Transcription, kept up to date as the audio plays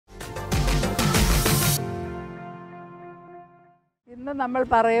ഇന്ന് നമ്മൾ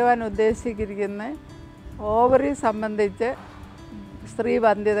പറയുവാൻ ഉദ്ദേശിച്ചിരിക്കുന്ന ഓവറി സംബന്ധിച്ച് സ്ത്രീ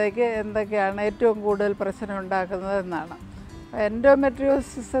വന്ധ്യതയ്ക്ക് എന്തൊക്കെയാണ് ഏറ്റവും കൂടുതൽ പ്രശ്നം ഉണ്ടാക്കുന്നത് എന്നാണ്.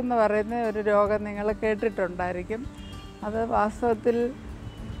 എൻഡോമെട്രിയോസിസ് എന്ന് പറയുന്ന ഒരു രോഗം നിങ്ങൾ കേട്ടിട്ടുണ്ടായിരിക്കും. അത് വാസ്തവത്തിൽ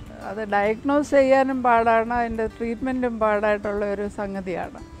അത് ഡയഗ്നോസ് ചെയ്യാനും പാടാണ്, അതിൻ്റെ ട്രീറ്റ്മെൻറ്റും പാടായിട്ടുള്ള ഒരു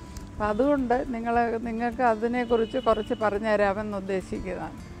സംഗതിയാണ്. അപ്പം അതുകൊണ്ട് നിങ്ങൾക്ക് അതിനെക്കുറിച്ച് കുറച്ച് പറഞ്ഞു തരാമെന്ന്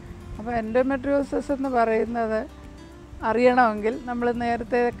ഉദ്ദേശിക്കുന്നതാണ്. അപ്പോൾ എൻഡോമെട്രിയോസിസ് എന്ന് പറയുന്നത് അറിയണമെങ്കിൽ നമ്മൾ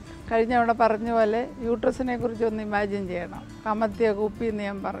നേരത്തെ കഴിഞ്ഞ തവണ പറഞ്ഞ പോലെ യൂട്രസിനെ കുറിച്ച് ഒന്ന് ഇമാജിൻ ചെയ്യണം. കമത്തിയ കുപ്പി എന്ന്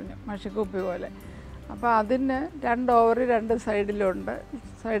ഞാൻ പറഞ്ഞു, മഷിക്കുപ്പി പോലെ. അപ്പോൾ അതിന് 2 ഓവറി 2 സൈഡിലുണ്ട്,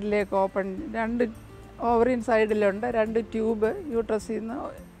 സൈഡിലേക്ക് ഓപ്പൺ, 2 ഓവറിൻ സൈഡിലുണ്ട്, 2 ട്യൂബ് യൂട്രസിൽ നിന്ന്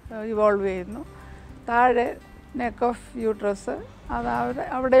ഇവോൾവ് ചെയ്യുന്നു. താഴെ നെക്ക് ഓഫ് യൂട്രസ്, അത്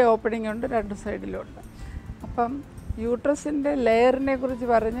അവിടെ ഓപ്പണിംഗ് ഉണ്ട്, 2 സൈഡിലുണ്ട്. അപ്പം യൂട്രസിൻ്റെ ലെയറിനെ കുറിച്ച്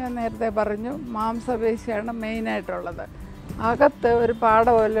നേരത്തെ പറഞ്ഞു, മാംസപേശിയാണ് മെയിനായിട്ടുള്ളത്. അകത്ത് ഒരു പാട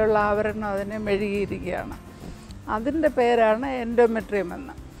പോലെയുള്ള ആവരണം അതിനെ മെഴുകിയിരിക്കുകയാണ്. അതിൻ്റെ പേരാണ് എൻഡോമെട്രിയം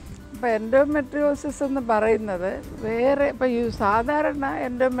എന്ന്. അപ്പോൾ എൻഡോമെട്രിയോസിസ് എന്ന് പറയുന്നത് വേറെ, ഇപ്പോൾ സാധാരണ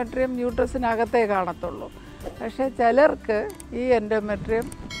എൻഡോമെട്രിയം യൂട്രസിനകത്തേ കാണത്തുള്ളൂ. പക്ഷേ ചിലർക്ക് ഈ എൻഡോമെട്രിയം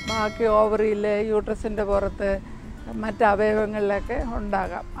ബാക്കി ഓവറിയിൽ, യൂട്രസിൻ്റെ പുറത്ത്, മറ്റ് അവയവങ്ങളിലൊക്കെ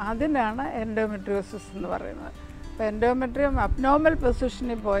ഉണ്ടാകാം. അതിനാണ് എൻഡോമെട്രിയോസിസ് എന്ന് പറയുന്നത്. അപ്പോൾ എൻഡോമെട്രിയം അബ്നോർമൽ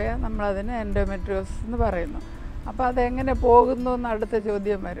പൊസിഷനിൽ പോയാൽ നമ്മളതിന് എൻഡോമെട്രിയോസിസ് എന്ന് പറയുന്നു. അപ്പോൾ അതെങ്ങനെ പോകുന്നു എന്ന് അടുത്ത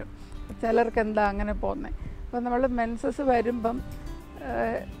ചോദ്യം വരും. ചിലർക്ക് എന്താ അങ്ങനെ പോകുന്നത്? അപ്പോൾ നമ്മൾ മെൻസസ് വരുമ്പം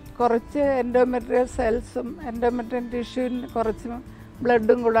കുറച്ച് എൻഡോമെട്രിയൽ സെൽസും എൻഡോമെട്രിയൽ ടിഷ്യൂവിന് കുറച്ച്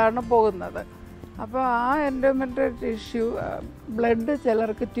ബ്ലഡും കൂടാണ് പോകുന്നത്. അപ്പോൾ ആ എൻഡോമെട്രിയൽ ടിഷ്യൂ ബ്ലഡ്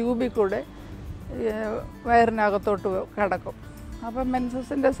ചിലർക്ക് ട്യൂബിൽ കൂടെ വയറിനകത്തോട്ട് കടക്കും. അപ്പം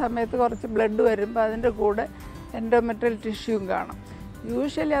മെൻസസിൻ്റെ സമയത്ത് കുറച്ച് ബ്ലഡ് വരുമ്പോൾ അതിൻ്റെ കൂടെ എൻഡോമെട്രിയൽ ടിഷ്യൂവും കാണും.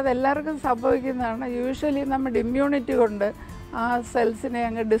 യൂഷ്വലി അതെല്ലാവർക്കും സംഭവിക്കുന്നതാണ്. യൂഷ്വലി നമ്മുടെ ഇമ്മ്യൂണിറ്റി കൊണ്ട് ആ സെൽസിനെ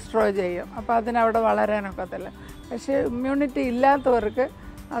അങ്ങ് ഡിസ്ട്രോയ് ചെയ്യും. അപ്പോൾ അതിനവിടെ വളരാനൊക്കത്തില്ല. പക്ഷേ ഇമ്മ്യൂണിറ്റി ഇല്ലാത്തവർക്ക്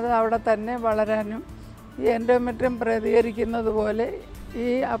അത് അവിടെ തന്നെ വളരാനും ഈ എൻഡോമെട്രിയം പ്രതികരിക്കുന്നത് പോലെ ഈ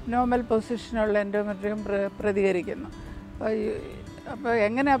അബ്നോർമൽ പൊസിഷനുള്ള എൻഡോമെട്രിയം പ്രതികരിക്കുന്നു. അപ്പോൾ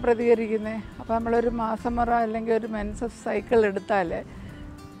എങ്ങനെയാണ് പ്രതികരിക്കുന്നത്? അപ്പോൾ നമ്മളൊരു മാസമുറ അല്ലെങ്കിൽ ഒരു മെൻസസ് സൈക്കിൾ എടുത്താൽ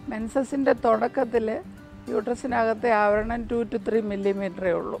മെൻസസിൻ്റെ തുടക്കത്തിൽ യൂട്രസിനകത്തെ ആവരണം 2 to 3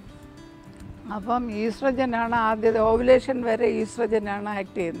 മില്ലിമീറ്ററേ ഉള്ളൂ. അപ്പം ഈസ്ട്രജനാണ് ആദ്യത്തെ, ഓവുലേഷൻ വരെ ഈസ്ട്രജനാണ്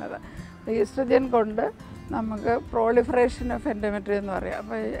ആക്ട് ചെയ്യുന്നത്. ഈസ്ട്രജൻ കൊണ്ട് നമുക്ക് പ്രോളിഫറേഷൻ ഓഫ് എൻഡോമെട്രിയം എന്ന് പറയാം.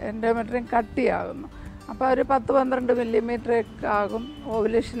 അപ്പോൾ എൻഡോമെട്രിയം കട്ടിയാകുന്നു. അപ്പോൾ ഒരു 10-12 മില്ലിമീറ്റർ ആകും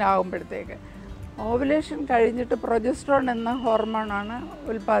ഓവുലേഷൻ ആകുമ്പോഴത്തേക്ക്. ഓവുലേഷൻ കഴിഞ്ഞിട്ട് പ്രൊജസ്ട്രോൺ എന്ന ഹോർമോണാണ്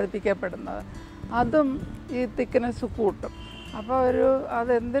ഉൽപ്പാദിപ്പിക്കപ്പെടുന്നത്. അതും ഈ തിക്നെസ് കൂട്ടും. അപ്പോൾ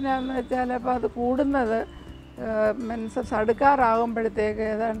അതെന്തിനാണെന്ന് വെച്ചാൽ, അപ്പോൾ അത് കൂടുന്നത് മെൻസസ് അടുക്കാറാകുമ്പോഴത്തേക്ക്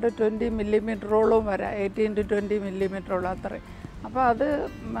ഏതാണ്ട് 20 മില്ലിമീറ്ററോളം വരാം, 18 to 20 മില്ലിമീറ്ററോളം അത്രയും. അപ്പോൾ അത്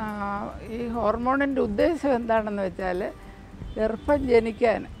ഈ ഹോർമോണിൻ്റെ ഉദ്ദേശം എന്താണെന്ന് വെച്ചാൽ ഗർഭം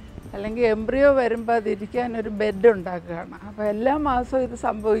ജനിക്കാൻ അല്ലെങ്കിൽ എംബ്രിയോ വരുമ്പോൾ അതിരിക്കാൻ ഒരു ബെഡ് ഉണ്ടാക്കുകയാണ്. അപ്പോൾ എല്ലാ മാസവും ഇത്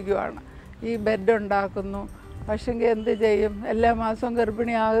സംഭവിക്കുകയാണ്. ഈ ബെഡ് ഉണ്ടാക്കുന്നു. പക്ഷെങ്കിൽ എന്ത് ചെയ്യും? എല്ലാ മാസവും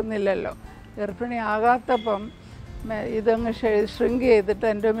ഗർഭിണി ആകുന്നില്ലല്ലോ. ഗർഭിണി ആകാത്തപ്പം ഇതങ്ങ് ഷ്രിങ്ക് ചെയ്തിട്ട്,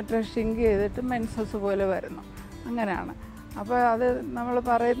 എൻഡോമെട്രിയം ഷ്രിങ്ക് ചെയ്തിട്ട് മെൻസസ് പോലെ വരുന്നു. അങ്ങനെയാണ്. അപ്പോൾ അത് നമ്മൾ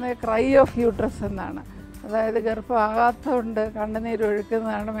പറയുന്നത് ക്രൈ ഓഫ് യൂട്രസ് എന്നാണ്. അതായത് ഗർഭം ആകാത്തതുകൊണ്ട്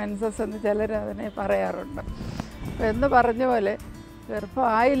കണ്ണുനീരൊഴുക്കുന്നതാണ് മെൻസസ് എന്ന് ചിലർ അതിനെ പറയാറുണ്ട്. അപ്പോൾ എന്ന് പറഞ്ഞ പോലെ ഗർഭം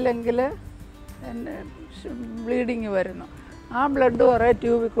ആയില്ലെങ്കിൽ ബ്ലീഡിങ് വരുന്നു. ആ ബ്ലഡ് കുറേ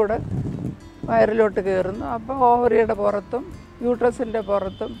ട്യൂബിൽ കൂടെ വയറിലോട്ട് കയറുന്നു. അപ്പോൾ ഓവറിയുടെ പുറത്തും യൂട്രസിൻ്റെ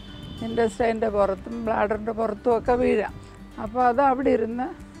പുറത്തും ഇൻറ്റസ്റ്റൈൻ്റെ പുറത്തും ബ്ലാഡറിൻ്റെ പുറത്തും ഒക്കെ വീഴാം. അപ്പോൾ അത് അവിടെ ഇരുന്ന്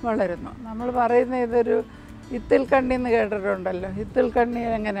വളരുന്നു. നമ്മൾ പറയുന്ന ഇതൊരു ഇത്തിൽ കണ്ണി എന്ന് കേട്ടിട്ടുണ്ടല്ലോ. ഇത്തിൽ കണ്ണി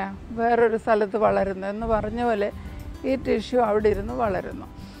എങ്ങനെയാണ് വേറൊരു സ്ഥലത്ത് വളരുന്നത് എന്ന് പറഞ്ഞ പോലെ ഈ ടിഷ്യൂ അവിടെ ഇരുന്ന് വളരുന്നു.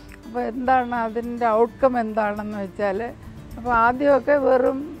 അപ്പോൾ എന്താണ് അതിൻ്റെ ഔട്ട്കം എന്താണെന്ന് വെച്ചാൽ, അപ്പോൾ ആദ്യമൊക്കെ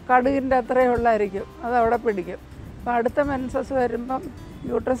വെറും കടുകിൻ്റെ അത്രയും ഉള്ളായിരിക്കും, അതവിടെ പിടിക്കും. അപ്പോൾ അടുത്ത മെൻസസ് വരുമ്പം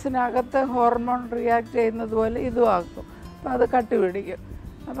യൂട്രസിനകത്ത് ഹോർമോൺ റിയാക്ട് ചെയ്യുന്നത് പോലെ ഇതും ആക്കും. അപ്പോൾ അത് കട്ടി പിടിക്കും.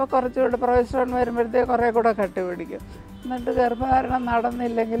 അപ്പോൾ കുറച്ചുകൂടെ പ്രൊജസ്ട്രോൺ വരുമ്പോഴത്തേക്ക് കുറേ കൂടെ കട്ടി പിടിക്കും. എന്നിട്ട് ഗർഭധാരണം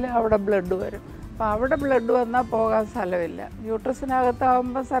നടന്നില്ലെങ്കിൽ അവിടെ ബ്ലഡ് വരും. അപ്പോൾ അവിടെ ബ്ലഡ് വന്നാൽ പോകാൻ സ്ഥലമില്ല.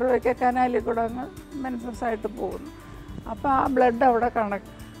 യൂട്രസിനകത്താകുമ്പോൾ സർവൈക്കൽ കനാലിൽ കൂടെ അങ്ങ് മെൻസസ്സായിട്ട് പോകുന്നു. അപ്പോൾ ആ ബ്ലഡ് അവിടെ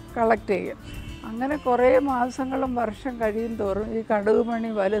കളക്ട് ചെയ്യും. അങ്ങനെ കുറേ മാസങ്ങളും വർഷം കഴിയും തോറും ഈ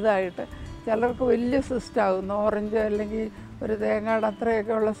കടുകുമണി വലുതായിട്ട് ചിലർക്ക് വലിയ സിസ്റ്റാകുന്നു. ഓറഞ്ച് അല്ലെങ്കിൽ ഒരു തേങ്ങയുടെ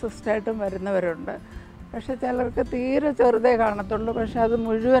അത്രയൊക്കെ ഉള്ള സിസ്റ്റായിട്ടും വരുന്നവരുണ്ട്. പക്ഷേ ചിലർക്ക് തീരെ ചെറുതേ കാണത്തുള്ളൂ. പക്ഷേ അത്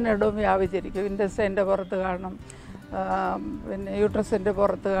മുഴുവൻ ഇടവും വ്യാപിച്ചിരിക്കും. ഇൻറ്റസ്റ്റൈൻ്റെ പുറത്ത് കാണും, പിന്നെ യൂട്രസിൻ്റെ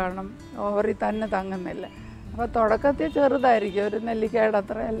പുറത്ത് കാണും, ഓവറി തന്നെ തങ്ങുന്നില്ല. അപ്പോൾ തുടക്കത്തിൽ ചെറുതായിരിക്കും, ഒരു നെല്ലിക്കയുടെ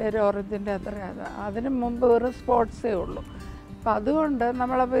അത്ര അല്ലെങ്കിൽ ഒരു ഓറഞ്ചിൻ്റെ അത്ര. അതിന് മുമ്പ് ഒരു സ്പോട്ട്സേ ഉള്ളൂ. അപ്പോൾ അതുകൊണ്ട്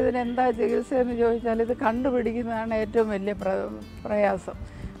നമ്മളപ്പോൾ ഇതിനെന്താ ചികിത്സയെന്ന് ചോദിച്ചാൽ ഇത് കണ്ടുപിടിക്കുന്നതാണ് ഏറ്റവും വലിയ പ്രയാസം.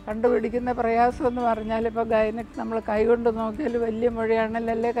 കണ്ടുപിടിക്കുന്ന പ്രയാസം എന്ന് പറഞ്ഞാൽ ഇപ്പോൾ ഗൈനക്ക് നമ്മൾ കൈകൊണ്ട് നോക്കിയാൽ വലിയ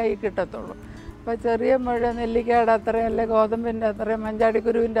മുഴയാണെങ്കിലല്ലേ കൈ കിട്ടത്തുള്ളൂ. അപ്പോൾ ചെറിയ മുഴ നെല്ലിക്കയുടെ അത്രയും അല്ലെ ഗോതമ്പിൻ്റെ അത്രയും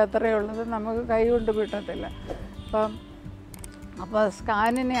മഞ്ചാടിക്കുരുവിൻ്റെ അത്രയും ഉള്ളത് നമുക്ക് കൈ കൊണ്ട് കിട്ടത്തില്ല. അപ്പോൾ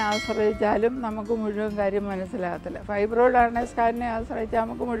സ്കാനിനെ ആശ്രയിച്ചാലും നമുക്ക് മുഴുവൻ കാര്യം മനസ്സിലാകത്തില്ല. ഫൈബ്രോയിഡ് ആണെങ്കിൽ സ്കാനിനെ ആശ്രയിച്ചാൽ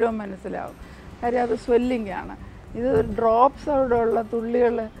നമുക്ക് മുഴുവൻ മനസ്സിലാവും. കാര്യം അത് സ്വെല്ലിംഗ് ആണ്. ഇത് ഡ്രോപ്സ് അവിടെ ഉള്ള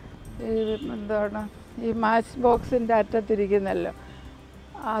തുള്ളികൾ ഈ മാച്ച് ബോക്സിൻ്റെ അറ്റത്തിരിക്കുന്നല്ലോ,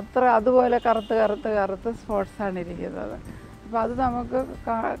 അതുപോലെ കറുത്ത് സ്പോട്ട്സാണ് ഇരിക്കുന്നത്. അപ്പോൾ അത് നമുക്ക്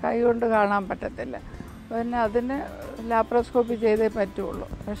കൈ കൊണ്ട് കാണാൻ പറ്റത്തില്ല. പിന്നെ അതിന് ലാപ്രോസ്കോപ്പി ചെയ്തേ പറ്റുള്ളൂ.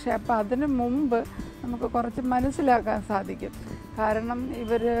 പക്ഷേ അപ്പോൾ അതിന് മുമ്പ് നമുക്ക് കുറച്ച് മനസ്സിലാക്കാൻ സാധിക്കും. കാരണം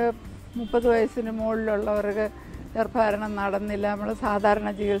ഇവർ 30 വയസ്സിന് മുകളിലുള്ളവർക്ക് ഗർഭധാരണം നടന്നില്ല, നമ്മൾ സാധാരണ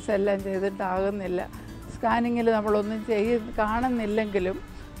ചികിത്സ എല്ലാം ചെയ്തിട്ടാകുന്നില്ല, സ്കാനിങ്ങിൽ നമ്മളൊന്നും കാണുന്നില്ലെങ്കിലും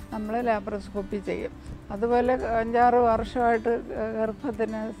നമ്മൾ ലാപ്രോസ്കോപ്പി ചെയ്യും. അതുപോലെ 5-6 വർഷമായിട്ട്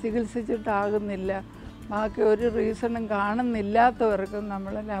ഗർഭത്തിന് ചികിത്സിച്ചിട്ടാകുന്നില്ല, ബാക്കി ഒരു റീസണും കാണുന്നില്ലാത്തവർക്കും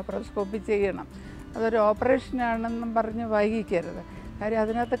നമ്മൾ ലാപ്രോസ്കോപ്പി ചെയ്യണം. അതൊരു ഓപ്പറേഷനാണെന്നും പറഞ്ഞ് വൈകിക്കരുത്. കാര്യം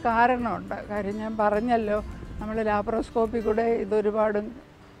അതിനകത്ത് കാരണമുണ്ട്. കാര്യം ഞാൻ പറഞ്ഞല്ലോ, നമ്മൾ ലാപ്രോസ്കോപ്പി കൂടെ ഇതൊരുപാട്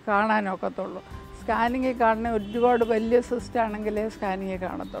കാണാനൊക്കത്തുള്ളൂ. സ്കാനിങ്ങിൽ കാണുന്ന ഒരുപാട് വലിയ സിസ്റ്റാണെങ്കിലേ സ്കാനിങ്ങിൽ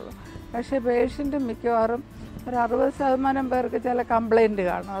കാണത്തുള്ളൂ. പക്ഷേ പേഷ്യൻ്റ് മിക്കവാറും ഒരു 60% പേർക്ക് ചില കംപ്ലൈൻറ്റ്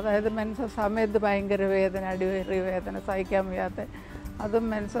കാണും. അതായത് മെൻസസ് സമയത്ത് ഭയങ്കര വേദന, അടിവയറി വേദന സഹിക്കാൻ വയ്യാത്ത, അതും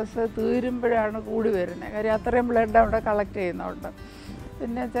മെൻസസ് തീരുമ്പോഴാണ് കൂടി വരുന്നത്. കാര്യം അത്രയും ബ്ലഡ് അവിടെ കളക്ട് ചെയ്യുന്നുണ്ട്.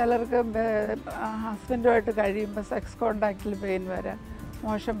 പിന്നെ ചിലർക്ക് ഹസ്ബൻഡുമായിട്ട് കഴിയുമ്പോൾ സെക്സ് കോണ്ടാക്റ്റിൽ പെയിൻ വരാം,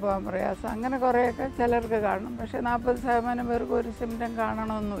 മോശം പോകാൻ പ്രയാസം, അങ്ങനെ കുറേയൊക്കെ ചിലർക്ക് കാണും. പക്ഷേ 40% പേർക്ക് ഒരു സിംറ്റം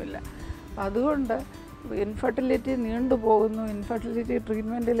കാണണമെന്നുമില്ല. അപ്പം അതുകൊണ്ട് ഇൻഫെർട്ടിലിറ്റി നീണ്ടുപോകുന്നു, ഇൻഫെർട്ടിലിറ്റി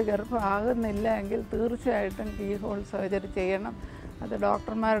ട്രീറ്റ്മെൻറ്റിൽ ഗർഭമാകുന്നില്ല എങ്കിൽ തീർച്ചയായിട്ടും കീ ഹോൾ സർജറി ചെയ്യണം. അത്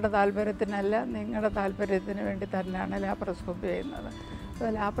ഡോക്ടർമാരുടെ താല്പര്യത്തിനല്ല, നിങ്ങളുടെ താല്പര്യത്തിന് വേണ്ടി തന്നെയാണ് ലാപ്രോസ്കോപ്പി ചെയ്യുന്നത്. അപ്പോൾ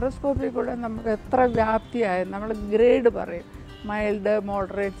ലാപ്രോസ്കോപ്പി കൂടെ നമുക്ക് എത്ര വ്യാപ്തിയായി നമ്മൾ ഗ്രേഡ് പറയും, മൈൽഡ്,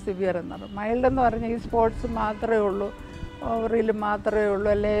 മോഡറേറ്റ്, സിവിയർ എന്ന് പറയും. മൈൽഡ് എന്ന് പറഞ്ഞാൽ ഈ സ്പോട്സ് മാത്രമേ ഉള്ളൂ, ഓവറിയിൽ മാത്രമേ ഉള്ളൂ,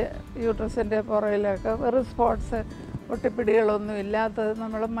 അല്ലെ യൂട്രസിൻ്റെ പുറയിലൊക്കെ വെറും സ്പോട്സ്, ഒട്ടിപ്പിടികളൊന്നും ഇല്ലാത്തത്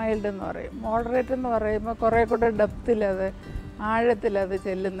നമ്മൾ മൈൽഡ് എന്ന് പറയും. മോഡറേറ്റ് എന്ന് പറയുമ്പോൾ കുറേ കൂടെ ഡെപ്തിലത്, ആഴത്തിലത്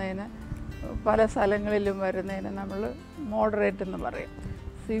ചെല്ലുന്നതിന്, പല സ്ഥലങ്ങളിലും വരുന്നതിന് നമ്മൾ മോഡറേറ്റ് എന്ന് പറയും.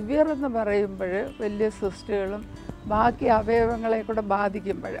 സിവിയർ എന്ന് പറയുമ്പോൾ വലിയ സിസ്റ്റുകളും ബാക്കി അവയവങ്ങളെ കൂടെ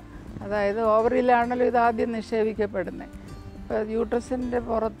ബാധിക്കുമ്പോൾ, അതായത് ഓവറിയിലാണല്ലോ ഇത് ആദ്യം നിക്ഷേപിക്കപ്പെടുന്നത്. ഇപ്പോൾ യൂട്രസിൻ്റെ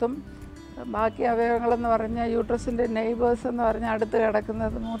പുറത്തും ബാക്കി അവയവങ്ങളെന്ന് പറഞ്ഞാൽ യൂട്രസിൻ്റെ നെയ്ബേഴ്സ് എന്ന് പറഞ്ഞാൽ അടുത്ത്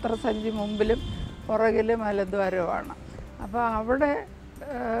കിടക്കുന്നത് മൂത്രസഞ്ചി മുമ്പിലും പുറകിലും മലദ്വാരവുമാണ്. അപ്പോൾ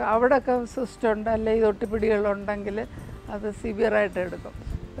അവിടെയൊക്കെ സിസ്റ്റുണ്ട്, അല്ലെങ്കിൽ ഒട്ടിപ്പിടികളുണ്ടെങ്കിൽ അത് സിവിയറായിട്ട് എടുക്കും.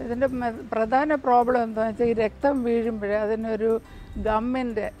 ഇതിൻ്റെ പ്രധാന പ്രോബ്ലം എന്താണെന്ന് വെച്ചാൽ ഈ രക്തം വീഴുമ്പോഴേ അതിനൊരു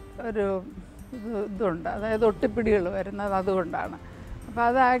ഗമ്മിൻ്റെ ഒരു ഇതുണ്ട്, അതായത് ഒട്ടിപ്പിടികൾ വരുന്നത് അതുകൊണ്ടാണ്. അപ്പോൾ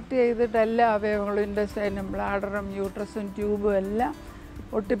അത് ആക്ട് ചെയ്തിട്ട് എല്ലാ അവയവങ്ങളും, ഇൻറ്റസ്റ്റൈനും ബ്ലാഡറും യൂട്രസും ട്യൂബും എല്ലാം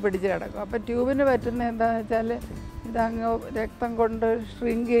ഒട്ടിപ്പിടിച്ച് കിടക്കും. അപ്പോൾ ട്യൂബിന് പറ്റുന്ന എന്താണെന്ന് വെച്ചാൽ ഇതങ്ങ് രക്തം കൊണ്ട്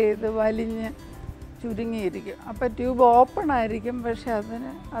ഷ്രിങ്ക് ചെയ്ത് വലിഞ്ഞ് ചുരുങ്ങിയിരിക്കും. അപ്പോൾ ട്യൂബ് ഓപ്പൺ ആയിരിക്കും, പക്ഷേ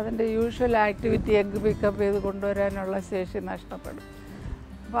അതിൻ്റെ യൂഷ്വൽ ആക്ടിവിറ്റി എഗ് പിക്കപ്പ് ചെയ്ത് കൊണ്ടുവരാനുള്ള ശേഷി നഷ്ടപ്പെടും.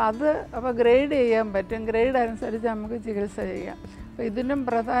 അപ്പോൾ ഗ്രേഡ് ചെയ്യാൻ പറ്റും, ഗ്രേഡ് അനുസരിച്ച് നമുക്ക് ചികിത്സ ചെയ്യാം. അപ്പോൾ ഇതിനും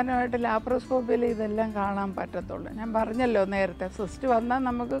പ്രധാനമായിട്ട് ലാപ്രോസ്കോപ്പിയിൽ ഇതെല്ലാം കാണാൻ പറ്റത്തുള്ളൂ. ഞാൻ പറഞ്ഞല്ലോ നേരത്തെ, സിസ്റ്റ് വന്നാൽ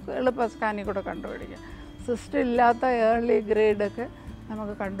നമുക്ക് എളുപ്പം സ്കാനിൽ കൂടെ കണ്ടുപിടിക്കാം. സിസ്റ്റ് ഇല്ലാത്ത ഏർലി ഗ്രേഡൊക്കെ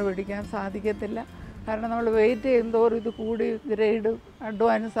നമുക്ക് കണ്ടുപിടിക്കാൻ സാധിക്കത്തില്ല. കാരണം നമ്മൾ വെയിറ്റ് ചെയ്യുന്നതോറും ഇത് കൂടി ഗ്രേഡ്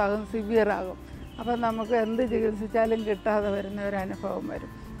അഡ്വാൻസ് ആകും, സിവിയർ ആകും. അപ്പം നമുക്ക് എന്ത് ചികിത്സിച്ചാലും കിട്ടാതെ വരുന്ന ഒരു അനുഭവം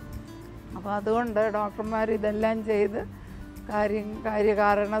വരും. അപ്പോൾ അതുകൊണ്ട് ഡോക്ടർമാർ ഇതെല്ലാം ചെയ്ത്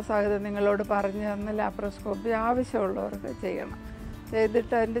കാര്യകാരണ സഹിതം നിങ്ങളോട് പറഞ്ഞു തന്ന ലാപ്രോസ്കോപ്പി ആവശ്യമുള്ളവർക്ക് ചെയ്യണം.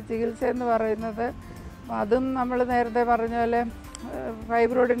 ചെയ്തിട്ട് അതിൻ്റെ ചികിത്സ എന്ന് പറയുന്നത്, അതും നമ്മൾ നേരത്തെ പറഞ്ഞ പോലെ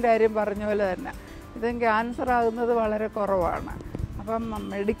ഫൈബ്രോയിഡിൻ്റെ കാര്യം പറഞ്ഞ പോലെ തന്നെ ഇതും ക്യാൻസർ ആകുന്നത് വളരെ കുറവാണ്. അപ്പം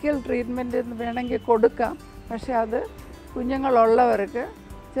മെഡിക്കൽ ട്രീറ്റ്മെൻറ്റ് വേണമെങ്കിൽ കൊടുക്കാം, പക്ഷേ അത് കുഞ്ഞുങ്ങളുള്ളവർക്ക്,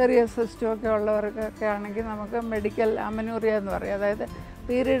 ചെറിയ സിസ്റ്റമൊക്കെ ഉള്ളവർക്കൊക്കെ ആണെങ്കിൽ നമുക്ക് മെഡിക്കൽ അമനൂറിയ എന്ന് പറയും, അതായത്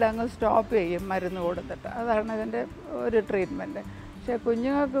പീരീഡ് അങ്ങ് സ്റ്റോപ്പ് ചെയ്യും മരുന്ന് കൊടുത്തിട്ട്, അതാണ് ഇതിൻ്റെ ഒരു ട്രീറ്റ്മെൻറ്റ്. പക്ഷേ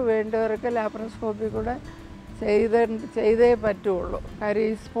കുഞ്ഞുങ്ങൾക്ക് വേണ്ടവർക്ക് ലാപ്രോസ്കോപ്പി കൂടെ ചെയ്തേ പറ്റുള്ളൂ. കാര്യം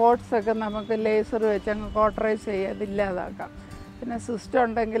ഈ സ്പോട്ട്സൊക്കെ നമുക്ക് ലേസർ വെച്ച് അങ്ങ് കോട്ടറൈസ് ചെയ്യാതെ ഇല്ലാതാക്കാം. പിന്നെ സിസ്റ്റ്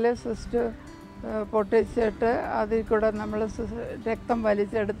ഉണ്ടെങ്കിൽ സിസ്റ്റ് പൊട്ടിച്ചിട്ട് അതിൽ കൂടെ നമ്മൾ രക്തം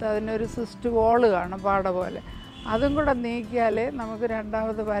വലിച്ചെടുത്ത് അതിനൊരു സിസ്റ്റ് വോള് കാണും പാട പോലെ, അതും കൂടെ നീക്കിയാലേ നമുക്ക്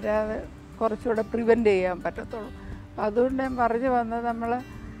രണ്ടാമത് വരാതെ കുറച്ചുകൂടെ പ്രിവെൻറ്റ് ചെയ്യാൻ പറ്റത്തുള്ളൂ. അപ്പോൾ അതുകൊണ്ട് ഞാൻ പറഞ്ഞു വന്നത്, നമ്മൾ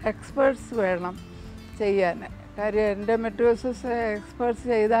എക്സ്പേർട്സ് വേണം ചെയ്യാൻ. കാര്യം എൻഡോമെട്രിയോസിസ് എക്സ്പേർട്സ്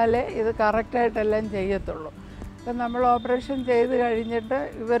ചെയ്താലേ ഇത് കറക്റ്റായിട്ടെല്ലാം ചെയ്യത്തുള്ളൂ. ഇപ്പം നമ്മൾ ഓപ്പറേഷൻ ചെയ്ത് കഴിഞ്ഞിട്ട്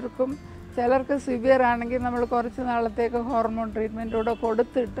ഇവർക്കും ചിലർക്ക് സിവിയർ ആണെങ്കിൽ നമ്മൾ കുറച്ച് നാളത്തേക്ക് ഹോർമോൺ ട്രീറ്റ്മെൻറ്റ് കൂടെ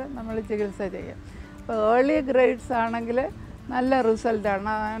കൊടുത്തിട്ട് നമ്മൾ ചികിത്സ ചെയ്യും. അപ്പോൾ ഏർലി ഗ്രേഡ്സ് ആണെങ്കിൽ നല്ല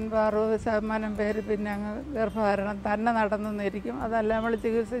റിസൾട്ടാണ്. 50-60% പേര് പിന്നെ അങ്ങ് ഗർഭധാരണം തന്നെ നടന്നെന്നിരിക്കും. അതല്ല നമ്മൾ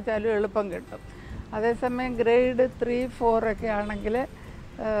ചികിത്സിച്ചാലും എളുപ്പം കിട്ടും. അതേസമയം ഗ്രേഡ് 3-4 ഒക്കെ ആണെങ്കിൽ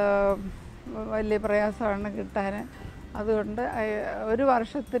വലിയ പ്രയാസമാണ് കിട്ടാൻ. അതുകൊണ്ട് 1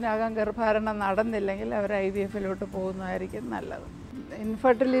 വർഷത്തിനകം ഗർഭധാരണം നടന്നില്ലെങ്കിൽ അവർ IVF-ലോട്ട് പോകുന്നതായിരിക്കും നല്ലത്.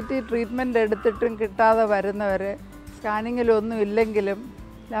 ഇൻഫെർട്ടിലിറ്റി ട്രീറ്റ്മെൻറ്റ് എടുത്തിട്ടും കിട്ടാതെ വരുന്നവർ സ്കാനിങ്ങിലൊന്നും ഇല്ലെങ്കിലും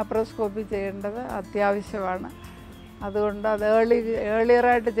ലാപ്രോസ്കോപ്പി ചെയ്യേണ്ടത് അത്യാവശ്യമാണ്. അതുകൊണ്ട് അത്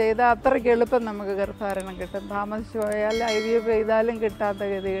ഏർലിയറായിട്ട് ചെയ്താൽ അത്രയ്ക്ക് എളുപ്പം നമുക്ക് ഗർഭധാരണം കിട്ടും. താമസിച്ചു പോയാൽ IVF ചെയ്താലും കിട്ടാത്ത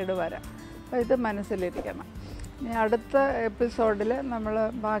ഗതികേട് വരാം. അപ്പോൾ ഇത് മനസ്സിലിരിക്കണം. ഇനി അടുത്ത എപ്പിസോഡിൽ നമ്മൾ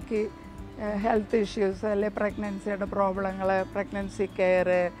ബാക്കി ഹെൽത്ത് ഇഷ്യൂസ് അല്ലെങ്കിൽ പ്രഗ്നൻസിയുടെ പ്രോബ്ലങ്ങൾ, പ്രഗ്നൻസി കെയർ,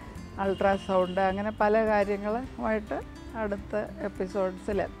 അൾട്രാസൗണ്ട്, അങ്ങനെ പല കാര്യങ്ങളുമായിട്ട് അടുത്ത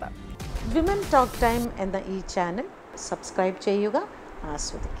എപ്പിസോഡ്സിലെത്താം. വിമൻ ടോക്ക് ടൈം എന്ന ഈ ചാനൽ സബ്സ്ക്രൈബ് ചെയ്യുക,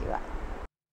 ആസ്വദിക്കുക.